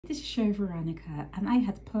This is Sherry Veronica, and I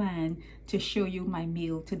had planned to show you my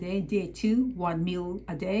meal today, day 2, 1 meal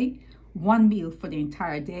a day, 1 meal for the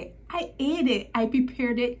entire day. I ate it, I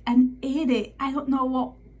prepared it and ate it. I don't know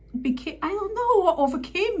what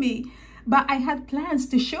overcame me, but I had plans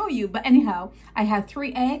to show you. But anyhow, I had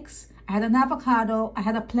 3 eggs, I had an avocado, I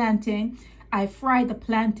had a plantain. I fried the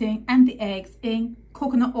plantain and the eggs in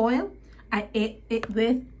coconut oil. I ate it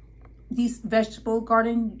with these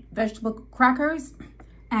garden vegetable crackers.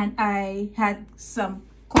 And I had some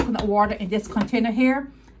coconut water in this container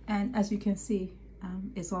here. And as you can see,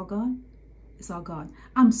 it's all gone. It's all gone.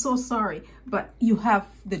 I'm so sorry, but you have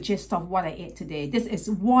the gist of what I ate today. This is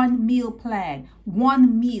 1 meal plan,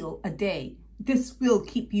 1 meal a day. This will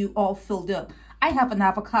keep you all filled up. I have an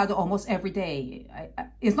avocado almost every day.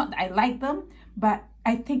 It's not that I like them, but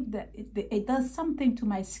I think that it does something to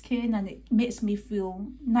my skin and it makes me feel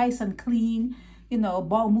nice and clean. You know,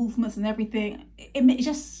 bowel movements and everything.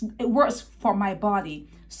 It works for my body.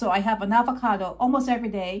 So I have an avocado almost every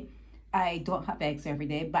day. I don't have eggs every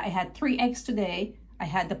day, but I had 3 eggs today. I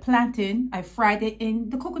had the plantain. I fried it in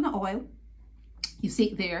the coconut oil. You see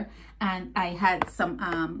it there. And I had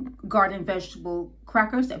some garden vegetable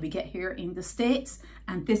crackers that we get here in the States.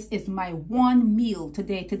 And this is my 1 meal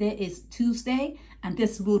today. Today is Tuesday, and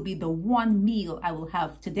this will be the 1 meal I will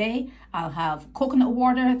have today. I'll have coconut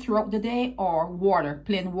water throughout the day, or water,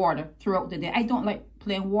 plain water throughout the day. I don't like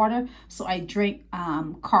plain water, so I drink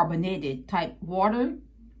carbonated type water.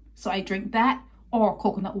 So I drink that or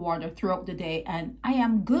coconut water throughout the day, and I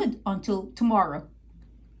am good until tomorrow.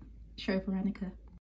 Sherry Veronica.